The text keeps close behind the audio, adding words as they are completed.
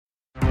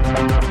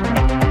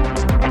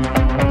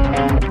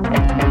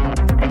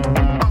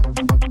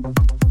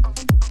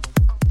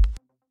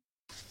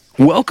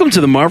Welcome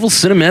to the Marvel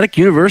Cinematic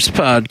Universe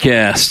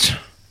podcast.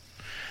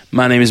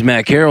 My name is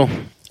Matt Carroll.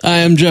 I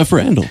am Jeff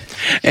Randall.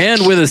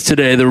 And with us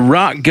today, the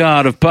rock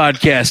god of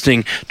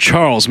podcasting,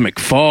 Charles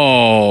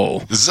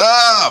McFall. What's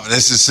up?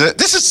 This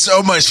is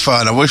so much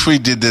fun. I wish we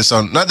did this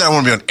on, not that I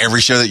want to be on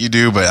every show that you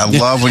do, but I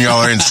love when y'all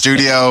are in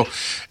studio,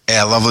 and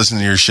I love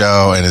listening to your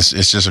show, and it's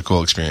just a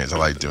cool experience. I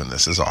like doing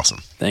this. It's awesome.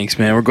 Thanks,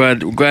 man. We're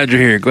glad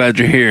you're here. Glad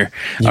you're here.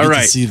 You All get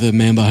right. to see the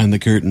man behind the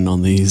curtain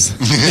on these.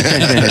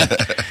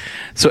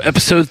 So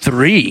episode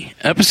 3,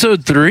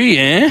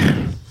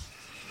 eh?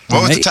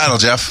 What was the title,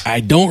 Jeff? I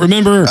don't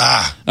remember.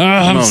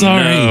 I'm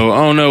sorry. No.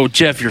 Oh no,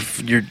 Jeff, you're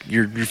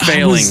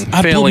failing.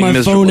 I pulled my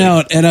miserably. phone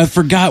out, and I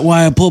forgot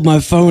why I pulled my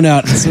phone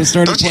out, and so I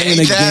started Don't you playing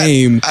hate a that?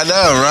 game. I know,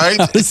 right?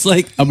 I was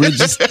like, I'm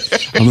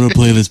gonna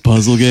play this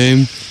puzzle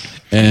game,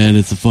 and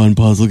it's a fun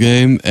puzzle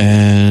game,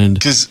 and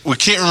Because we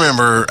can't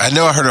remember. I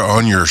know I heard it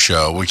on your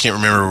show. We can't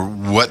remember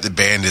what the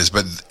band is,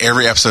 but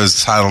every episode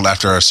is titled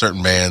after a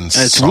certain band's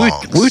It's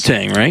songs.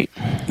 Wu-Tang, right?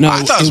 no,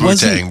 I thought it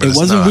was Wu-Tang, but it it's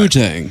wasn't not.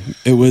 Wu-Tang.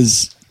 It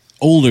was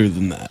older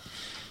than that.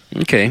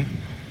 Okay.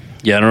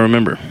 Yeah, I don't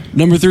remember.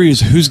 Number 3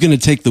 is Who's Gonna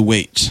Take the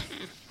Weight?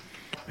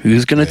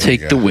 Who's going to There you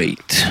take the go.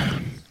 weight?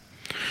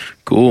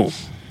 Cool.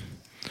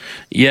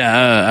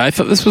 Yeah, I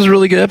thought this was a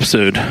really good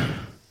episode.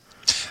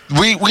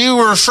 We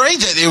were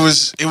afraid that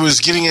it was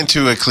getting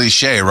into a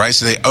cliche, right?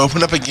 So they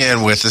open up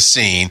again with a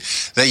scene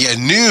that you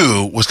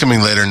knew was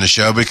coming later in the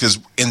show because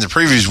in the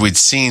previews we'd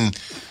seen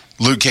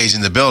Luke Cage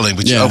in the building,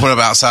 but you Yeah. open up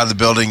outside the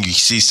building, you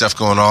see stuff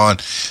going on.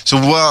 So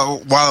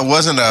while it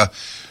wasn't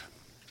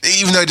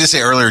even though I did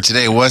say earlier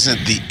today, it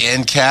wasn't the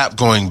end cap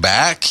going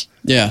back,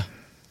 Yeah.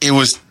 it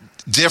was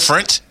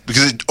different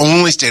because it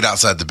only stayed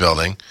outside the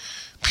building,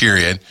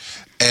 period.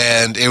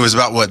 And it was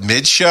about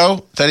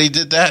mid-show that he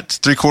did that,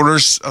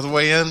 3/4 of the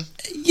way in.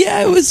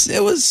 Yeah, it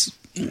was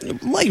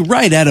like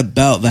right at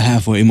about the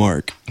halfway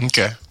mark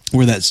Okay.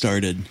 where that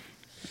started.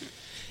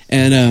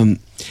 And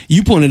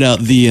you pointed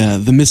out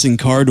the missing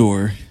car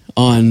door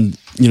on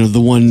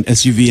the one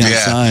SUV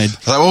outside. Yeah.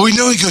 Like, well, we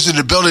know he goes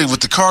into the building with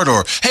the car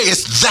door. Hey,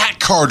 it's that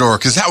car door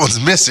because that one's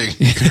missing.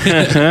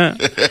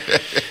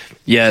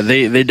 Yeah,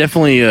 they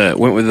definitely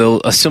went with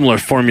a similar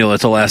formula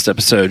to last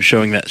episode,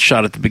 showing that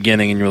shot at the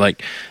beginning, and you're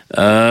like,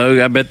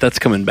 I bet that's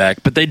coming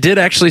back. But they did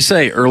actually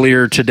say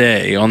earlier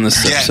today on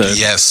this episode.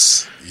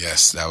 Yes,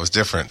 that was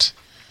different.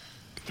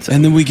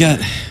 And then we got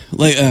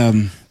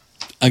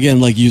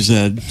again, like you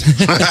said,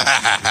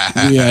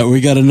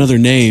 we got another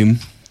name.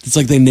 It's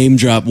like they name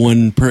drop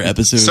one per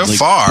episode. So like,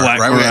 far, Black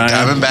right? We got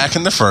Mariah. Diamondback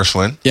in the first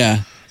one,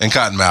 Yeah. and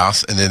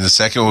Cottonmouth, and then the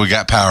second one we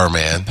got Power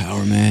Man,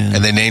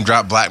 And they name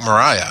dropped Black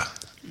Mariah,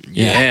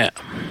 Yeah.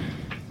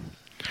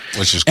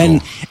 which is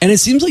cool. And it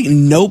seems like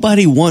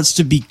nobody wants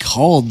to be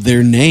called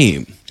their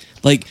name.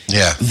 Like,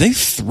 Yeah. they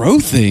throw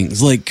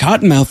things. Like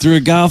Cottonmouth threw a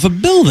guy off a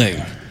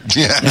building.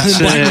 Yeah, And then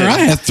Black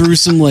Mariah threw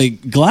some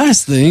like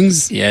glass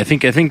things. Yeah, I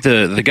think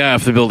the guy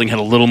off the building had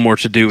a little more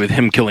to do with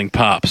him killing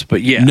Pops,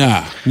 but yeah.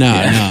 No.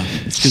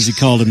 It's because he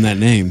called him that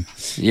name.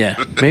 Yeah,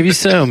 maybe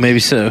so.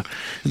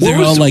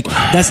 They're all like,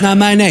 that's not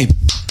my name.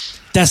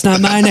 That's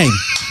not my name.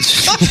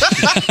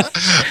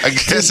 I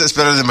guess that's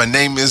better than my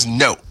name is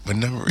No. My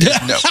number is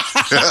No.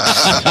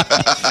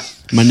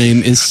 My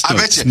name is I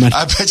Stokes.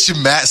 bet you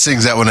Matt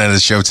sings that one at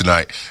his show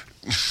tonight.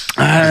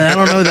 I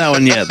don't know that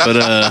one yet,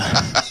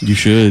 but You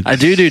should. I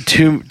do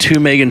two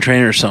Meghan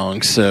Trainor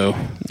songs, so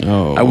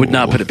Oh. I would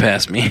not put it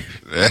past me.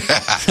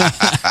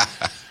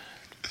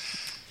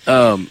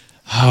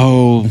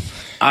 Oh.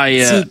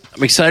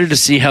 I'm excited to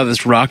see how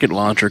this rocket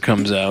launcher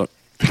comes out.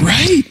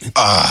 Right.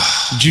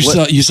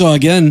 You saw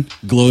again,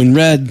 glowing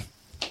red.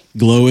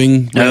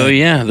 Glowing red. Oh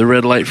yeah, the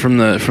red light from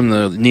the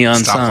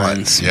neon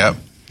Stoplight. signs. Yep.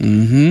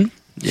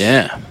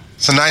 Yeah.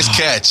 It's a nice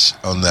catch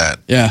on that.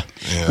 Yeah.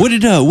 Yeah. What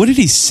did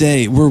he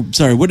say? What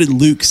did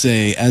Luke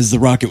say as the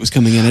rocket was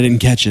coming in? I didn't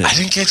catch it. I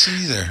didn't catch it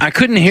either. I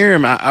couldn't hear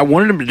him. I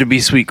wanted him to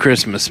be Sweet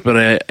Christmas,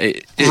 but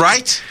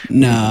Right?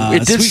 Nah.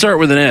 it did start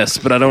with an S,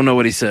 but I don't know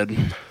what he said.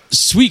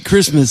 Sweet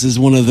Christmas is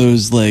one of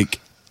those like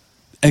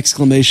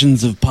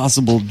exclamations of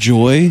possible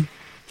joy,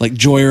 like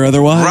joy or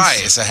otherwise.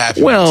 Right. It's a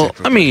happy Well, one,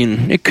 too. I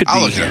mean, it could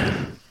I'll be. look it up.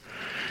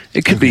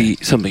 It could be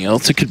something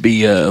else. It could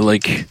be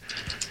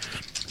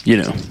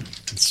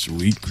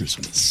Sweet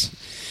Christmas.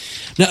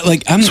 Now,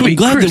 like I'm Sweet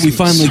glad that we Christmas.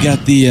 finally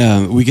got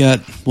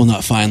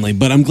not finally,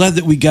 but I'm glad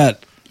that we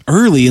got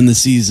early in the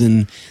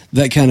season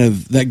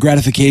that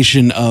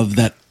gratification of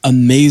that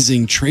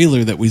amazing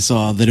trailer that we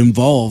saw that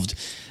involved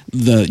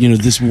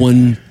this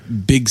one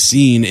big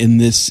scene in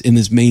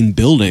this main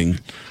building.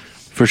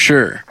 for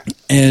sure.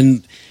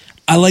 And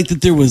I like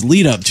that there was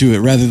lead up to it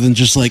rather than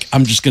just like,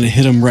 I'm just going to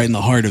hit him right in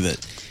the heart of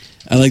it.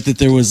 I like that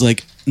there was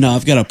like, no,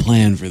 I've got a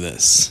plan for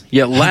this.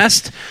 Yeah,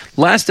 last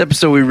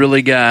episode we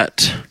really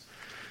got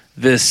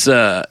this.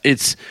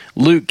 It's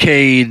Luke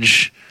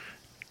Cage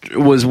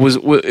was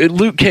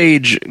Luke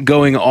Cage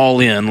going all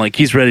in, like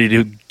he's ready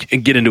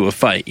get into a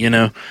fight,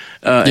 And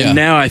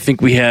now I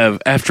think we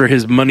have, after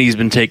his money's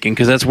been taken,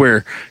 because that's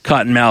where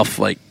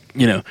Cottonmouth,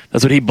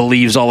 that's what he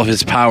believes all of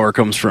his power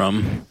comes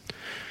from.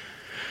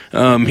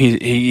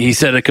 He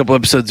said a couple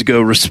episodes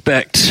ago,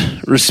 respect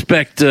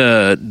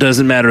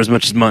doesn't matter as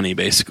much as money,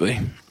 basically.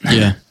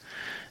 Yeah.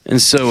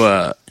 And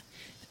so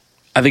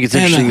I think it's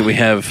interesting that we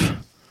have.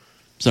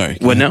 Sorry.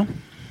 What now?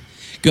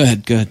 Go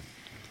ahead.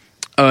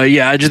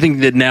 I just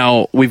think that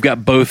now we've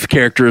got both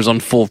characters on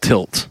full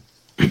tilt.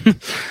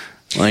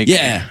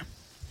 Yeah.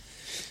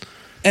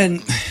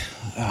 And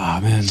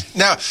man.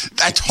 Now,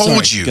 I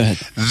told you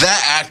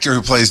that actor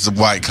who plays the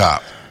white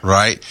cop,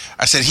 right?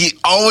 I said he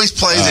always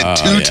plays a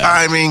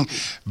two-timing,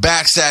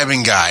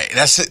 backstabbing guy.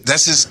 That's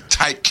his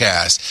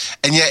typecast.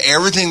 And yet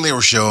everything they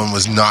were showing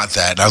was not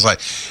that. And I was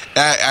like,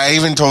 I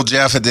even told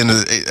Jeff at the end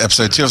of the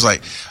episode 2, I was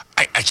like,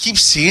 I keep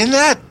seeing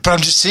that, but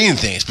I'm just seeing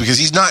things because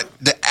he's not,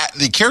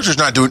 the character's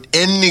not doing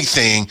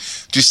anything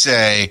to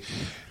say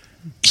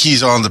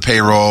he's on the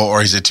payroll or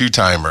he's a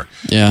two-timer.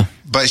 Yeah.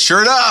 But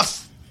sure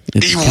enough,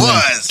 he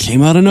was.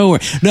 Came out of nowhere.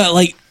 No,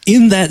 like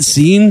in that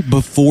scene right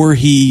before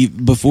he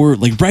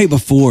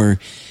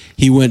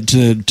went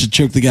to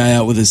choke the guy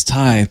out with his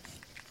tie,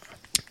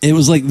 it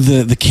was like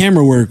the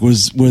camera work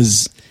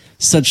was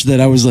such that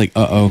I was like,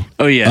 uh-oh.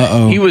 Oh, yeah.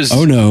 Uh-oh. He was.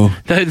 Oh, no.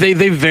 They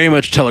very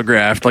much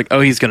telegraphed, like,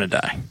 oh, he's going to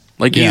die.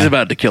 Like, he's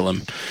about to kill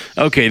him.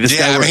 Okay, this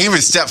guy. Yeah, I mean, he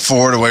would step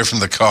forward away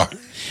from the car.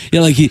 Yeah,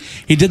 like he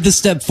did the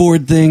step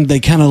forward thing. They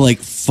kind of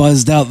like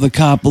fuzzed out the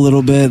cop a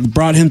little bit,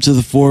 brought him to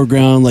the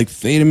foreground, like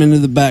fade him into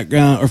the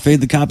background or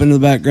fade the cop into the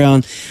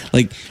background.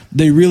 Like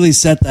they really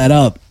set that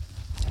up.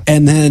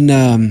 And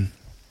then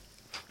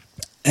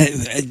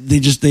they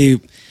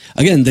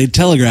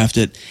telegraphed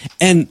it.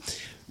 And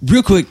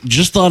real quick,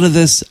 just thought of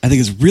this. I think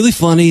it's really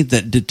funny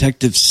that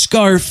Detective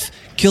Scarf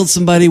killed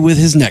somebody with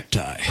his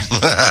necktie.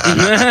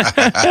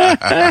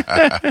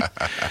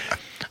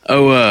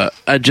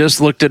 I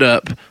just looked it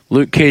up.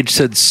 Luke Cage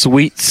said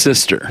 "sweet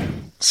sister."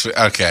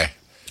 Okay,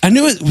 I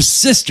knew it was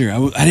sister. I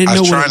didn't know what it was. I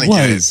was trying to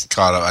get it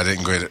caught up. I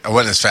didn't get it. I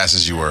wasn't as fast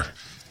as you were.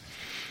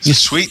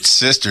 Sweet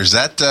sisters.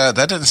 That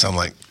doesn't sound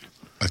like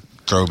a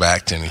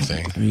throwback to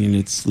anything. I mean,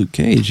 it's Luke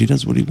Cage. He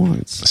does what he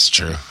wants. That's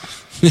true.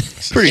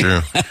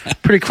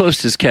 Pretty close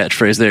to his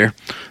catchphrase there.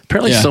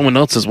 Apparently, someone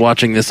else is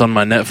watching this on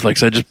my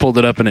Netflix. I just pulled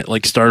it up and it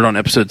like started on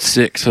episode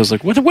 6. I was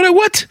like, what?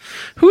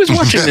 Who is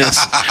watching this?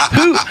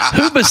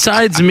 Who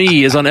besides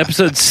me is on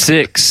episode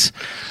 6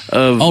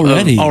 of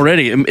already?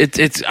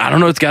 It's I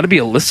don't know. It's got to be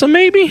Alyssa,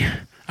 maybe.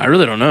 I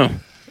really don't know.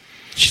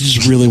 She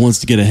just really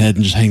wants to get ahead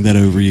and just hang that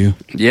over you.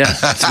 Yeah,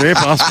 it's very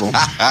possible.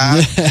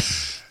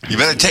 You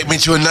better take me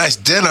to a nice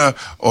dinner,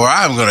 or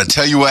I'm going to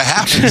tell you what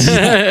happens.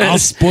 I'll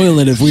spoil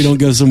it if we don't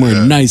go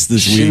somewhere nice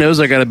this week. She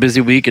knows I got a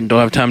busy week and don't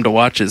have time to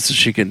watch it, so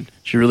she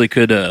really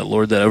could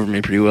lord that over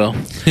me pretty well.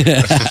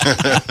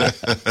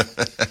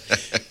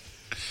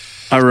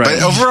 All right.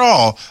 But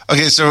overall,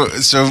 okay, so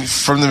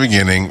from the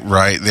beginning,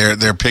 right?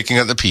 They're picking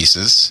up the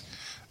pieces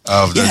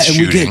of the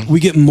shooting. And we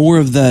get more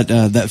of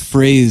that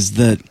phrase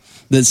that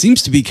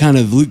seems to be kind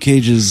of Luke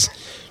Cage's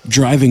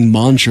driving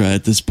mantra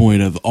at this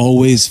point of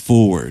always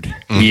forward.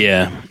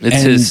 Yeah,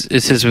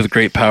 it's his with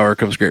great power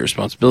comes great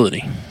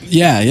responsibility.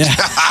 Yeah.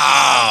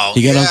 Oh,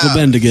 he got Uncle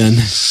Ben again.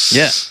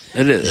 Yeah,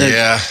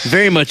 it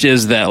very much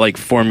is that like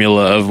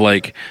formula of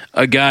like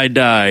a guy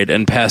died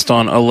and passed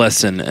on a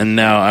lesson, and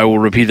now I will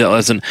repeat that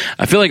lesson.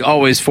 I feel like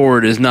always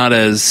forward is not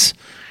as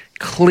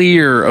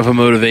clear of a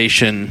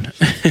motivation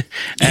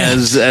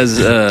as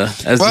the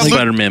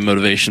Spider-Man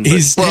motivation.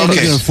 He's standing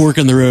in a fork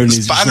in the road. And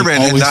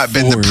Spider-Man had not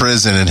been to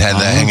prison and had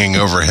that hanging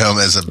over him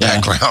as a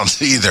background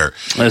either.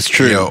 That's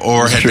true.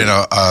 Had been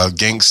a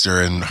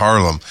gangster in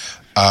Harlem.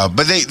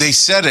 But they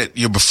said it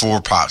before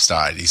Pops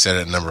died. He said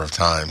it a number of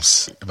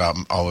times about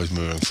always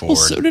moving forward.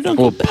 Well, so did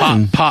Uncle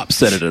Ben. Pop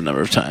said it a number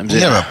of times.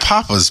 Yeah, but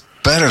Pop was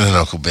better than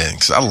Uncle Ben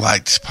because I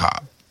liked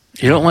Pop.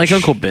 You don't like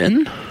Uncle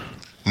Ben?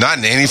 Not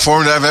in any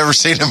form that I've ever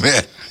seen him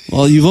in.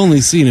 Well, you've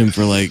only seen him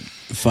for like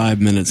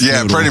 5 minutes.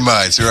 Yeah, total. pretty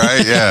much,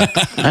 right? Yeah.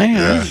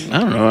 I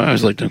don't know. I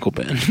always liked Uncle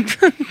Ben.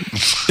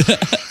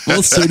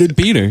 Well, so did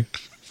Peter.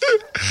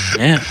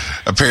 Yeah.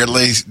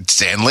 Apparently,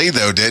 Stan Lee,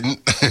 though, didn't.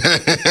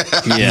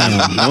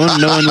 Yeah.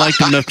 No one liked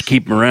him enough to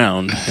keep him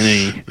around in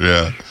any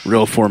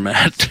real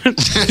format.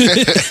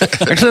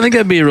 Actually, I think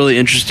that'd be a really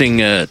interesting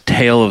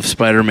tale of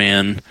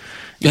Spider-Man.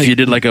 If you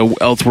did like a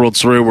Elseworld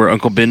story where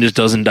Uncle Ben just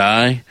doesn't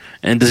die,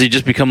 and does he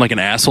just become like an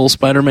asshole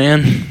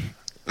Spider-Man?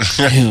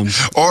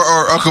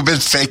 or Uncle Ben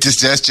faked his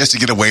death just to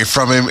get away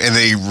from him, and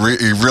he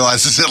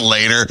realizes it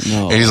later,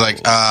 and he's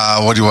like,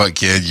 "What do you want,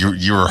 kid?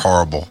 You were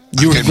horrible.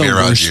 You were the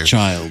worst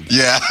child.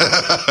 Yeah,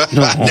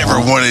 I never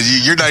wanted you.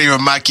 You're not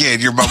even my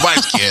kid. You're my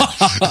wife's kid."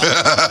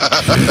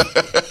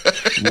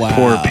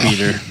 Wow.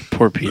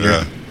 Poor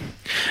Peter.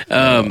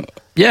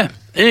 Yeah.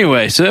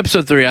 Anyway, so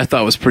episode 3 I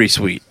thought was pretty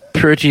sweet.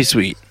 Pretty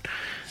sweet.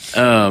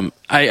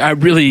 I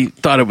really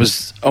thought it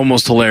was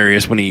almost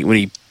hilarious when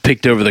he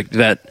picked over the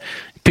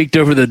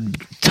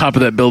top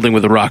of that building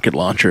with a rocket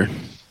launcher.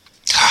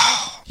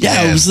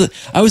 Yeah,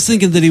 I was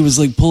thinking that he was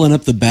like pulling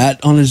up the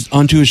bat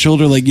onto his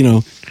shoulder, like, you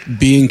know,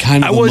 being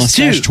kind of a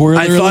mustache twirler.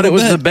 I thought it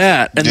was the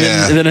bat, and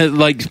then it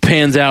like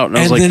pans out, and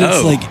I was like, then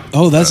it's like,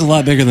 oh, that's a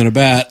lot bigger than a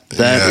bat.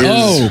 That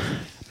is.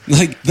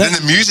 Like then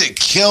the music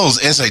kills.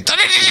 It's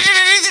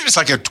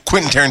like a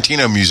Quentin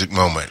Tarantino music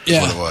moment.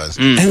 Yeah, what it was.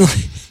 And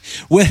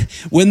like,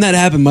 when that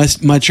happened,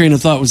 my train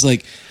of thought was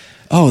like,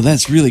 oh,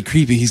 that's really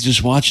creepy. He's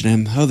just watching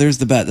him. Oh, there's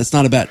the bat. That's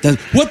not a bat.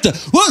 What?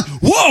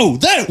 Whoa!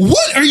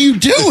 What are you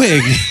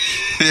doing?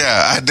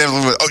 Yeah, I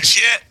definitely went, oh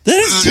shit. That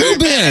is too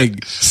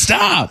big.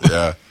 Stop.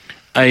 Yeah.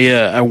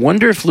 I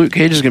wonder if Luke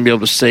Cage is going to be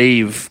able to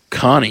save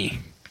Connie.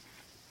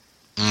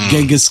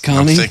 Genghis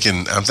Connie?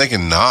 I'm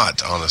thinking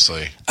not,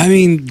 honestly. I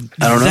mean,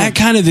 I don't know. That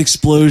kind of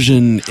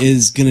explosion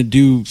is going to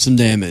do some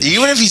damage.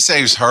 Even if he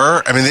saves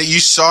her, I mean, you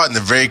saw it in the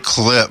very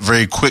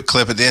quick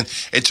clip at the end.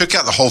 It took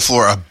out the whole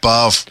floor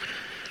above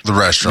the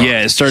restaurant.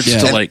 Yeah, it starts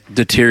to like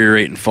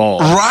deteriorate and fall.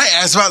 Right,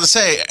 I was about to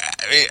say,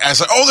 I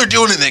was like, oh, they're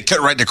doing it, and they cut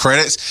right to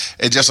credits.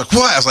 It just like,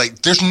 what? I was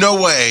like, there's no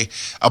way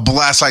a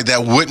blast like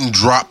that wouldn't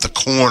drop the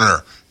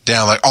corner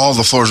down, like all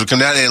the floors would come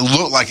down. And it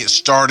looked like it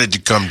started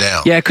to come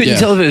down. Yeah, I couldn't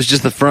tell if it was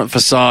just the front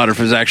facade or if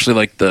it was actually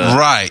like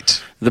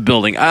the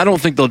building. I don't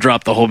think they'll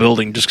drop the whole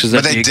building just because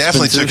that's But they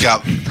definitely took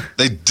out.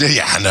 They did.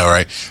 Yeah, I know,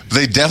 right?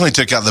 They definitely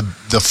took out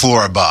the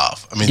floor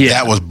above. I mean,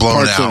 that was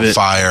blown out,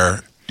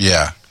 fire.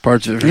 Yeah.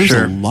 Parts of it, for There's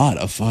sure. a lot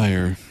of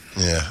fire.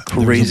 Yeah.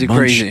 Crazy.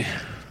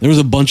 There was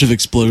a bunch of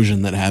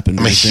explosion that happened.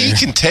 I mean, he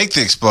can take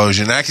the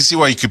explosion. I can see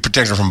why you could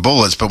protect her from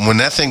bullets, but when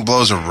that thing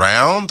blows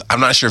around,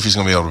 I'm not sure if he's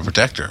going to be able to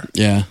protect her.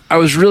 Yeah. I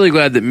was really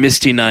glad that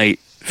Misty Knight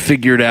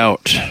figured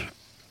out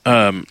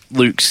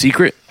Luke's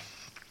secret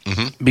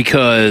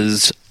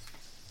because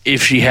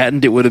if she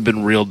hadn't, it would have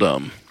been real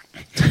dumb.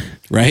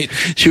 Right?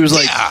 She was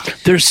like,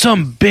 there's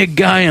some big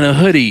guy in a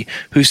hoodie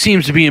who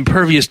seems to be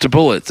impervious to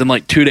bullets. And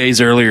like 2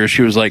 days earlier,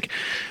 she was like,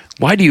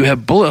 why do you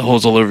have bullet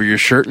holes all over your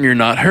shirt and you're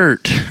not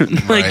hurt?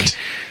 Like,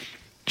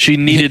 she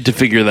needed to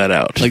figure that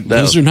out. Like,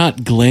 those are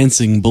not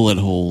glancing bullet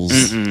holes.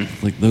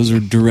 Mm-mm. Like, those are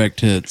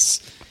direct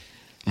hits.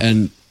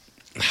 And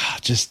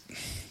just,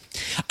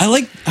 I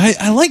like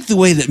the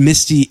way that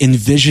Misty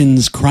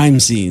envisions crime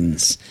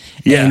scenes.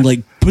 Yeah. And, like,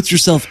 puts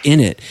herself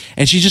in it.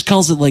 And she just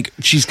calls it, like,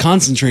 she's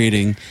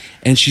concentrating.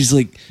 And she's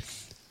like,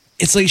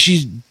 it's like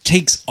she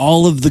takes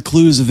all of the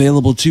clues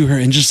available to her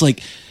and just,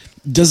 like,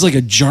 does like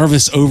a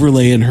Jarvis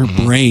overlay in her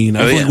brain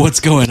of like what's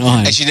going on.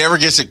 And she never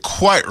gets it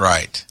quite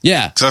right.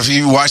 Yeah. So if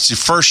you watch the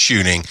first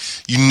shooting,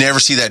 you never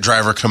see that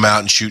driver come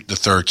out and shoot the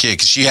third kid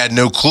because she had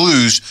no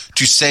clues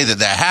to say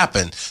that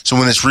happened. So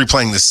when it's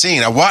replaying the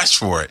scene, I watched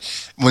for it.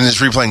 When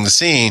it's replaying the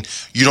scene,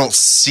 you don't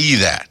see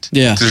that.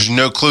 Yeah. There's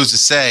no clues to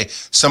say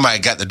somebody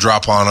got the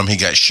drop on him. He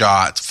got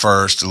shot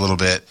first a little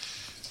bit.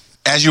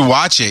 As you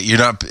watch it,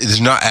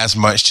 there's not as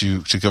much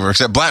to cover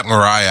except Black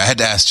Mariah. I had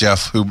to ask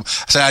Jeff who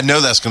I said I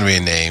know that's going to be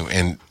a name,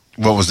 and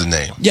what was the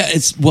name? Yeah,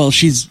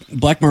 she's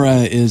Black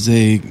Mariah is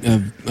a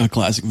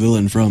classic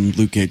villain from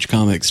Luke Cage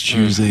comics. She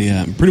was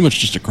a pretty much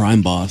just a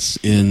crime boss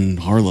in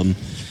Harlem,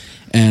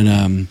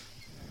 and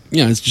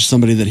it's just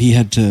somebody that he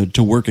had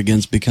to work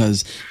against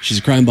because she's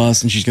a crime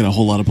boss and she's got a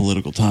whole lot of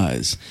political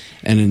ties.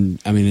 And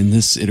in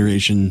this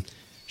iteration,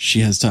 she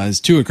has ties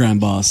to a crime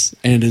boss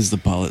and is the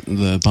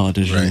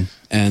politician. Right.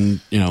 And,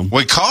 well,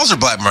 he calls her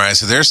Black Mariah,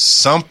 so there's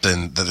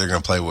something that they're going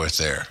to play with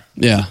there.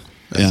 Yeah.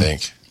 I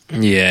think.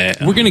 Yeah.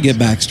 We're going to get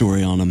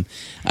backstory on him.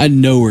 I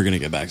know we're going to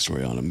get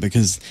backstory on him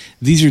because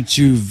these are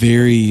two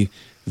very,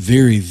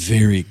 very,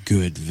 very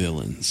good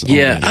villains.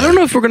 Yeah. Already. I don't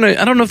know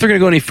if they're going to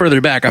go any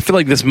further back. I feel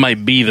like this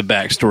might be the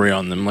backstory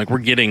on them. Like we're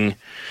getting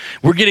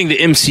the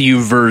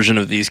MCU version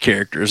of these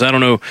characters. I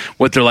don't know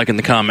what they're like in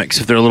the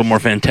comics, if they're a little more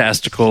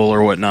fantastical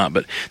or whatnot,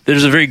 but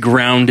there's a very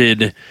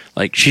grounded,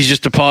 like, she's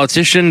just a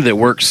politician that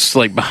works,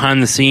 like,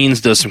 behind the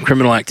scenes, does some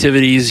criminal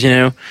activities,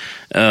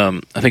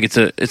 I think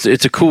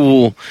it's a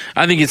cool,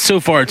 I think so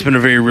far it's been a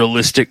very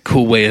realistic,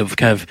 cool way of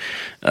kind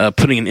of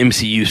putting an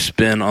MCU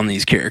spin on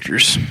these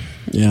characters.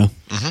 Yeah.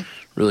 Mm-hmm.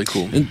 Really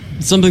cool. And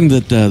something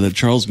that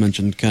Charles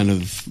mentioned kind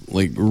of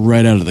like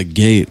right out of the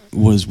gate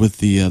was with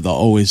the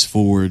always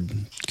forward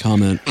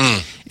comment.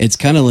 It's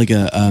kind of like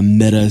a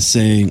meta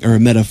saying or a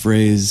meta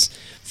phrase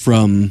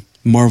from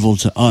Marvel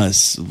to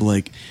us.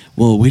 Like,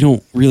 well, we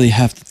don't really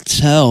have to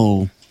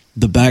tell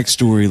the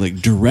backstory like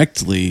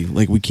directly.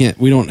 Like we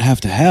don't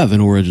have to have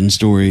an origin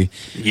story.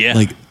 Yeah.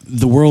 Like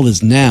the world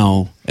is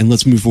now and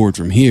let's move forward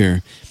from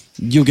here.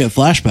 You'll get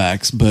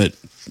flashbacks, but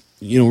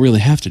you don't really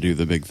have to do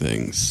the big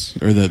things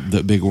or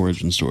the big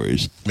origin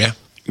stories. Yeah.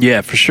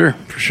 Yeah, for sure.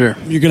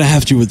 You're going to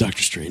have to with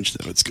Doctor Strange,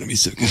 though. It's going to be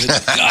so good.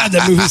 God,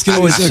 that movie's going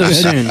to be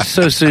so good.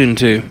 So soon,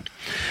 too.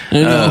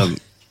 I know.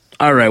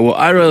 All right, well,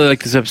 I really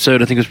like this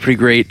episode. I think it was pretty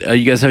great.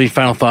 You guys have any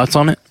final thoughts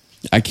on it?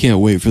 I can't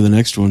wait for the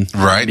next one.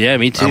 Right. Yeah,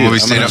 me too. I'm going to be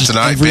staying up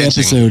tonight. Every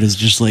episode is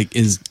just like,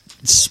 is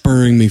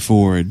spurring me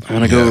forward.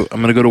 I'm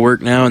gonna go to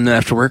work now, and then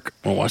after work,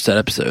 I'll watch that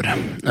episode.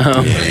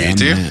 You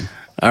too. Man.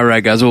 All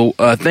right, guys. Well,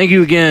 thank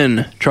you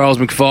again, Charles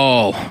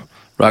McFall,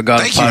 Rock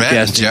God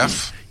Podcast.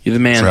 Jeff. You're the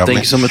man. Thank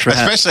you so much for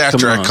especially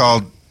after I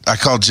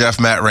called Jeff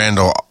Matt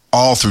Randall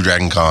all through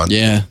Dragon Con.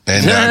 Yeah.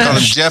 And I called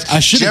him Jeff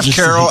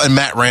Carroll and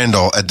Matt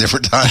Randall at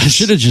different times. I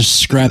should have just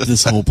scrapped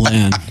this whole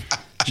plan.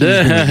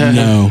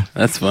 No.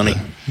 That's funny.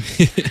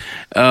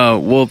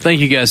 Well, thank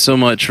you guys so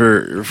much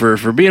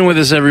for being with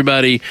us,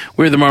 everybody.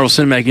 We're the Marvel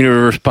Cinematic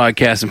Universe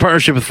podcast in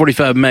partnership with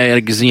 45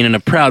 Magazine and a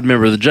proud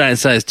member of the Giant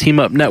Size Team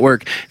Up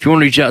Network. If you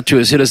want to reach out to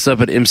us, hit us up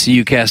at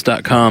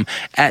mcucast.com,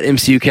 at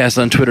mcucast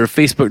on Twitter,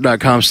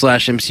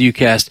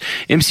 facebook.com/mcucast,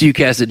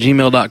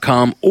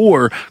 mcucast@gmail.com,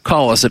 or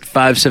call us at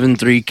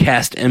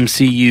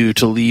 573-CAST-MCU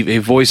to leave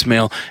a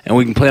voicemail, and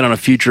we can plan on a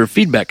future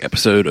feedback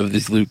episode of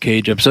these Luke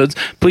Cage episodes.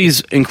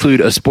 Please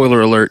include a spoiler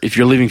alert if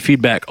you're leaving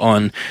feedback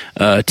on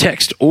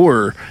text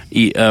or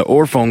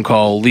phone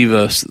call. Leave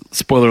a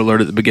spoiler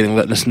alert at the beginning,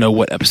 letting us know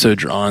what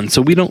episode you're on, so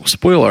we don't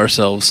spoil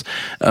ourselves.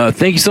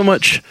 Thank you so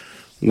much.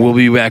 We'll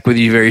be back with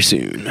you very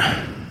soon.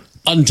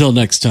 Until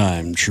next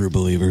time, true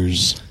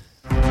believers.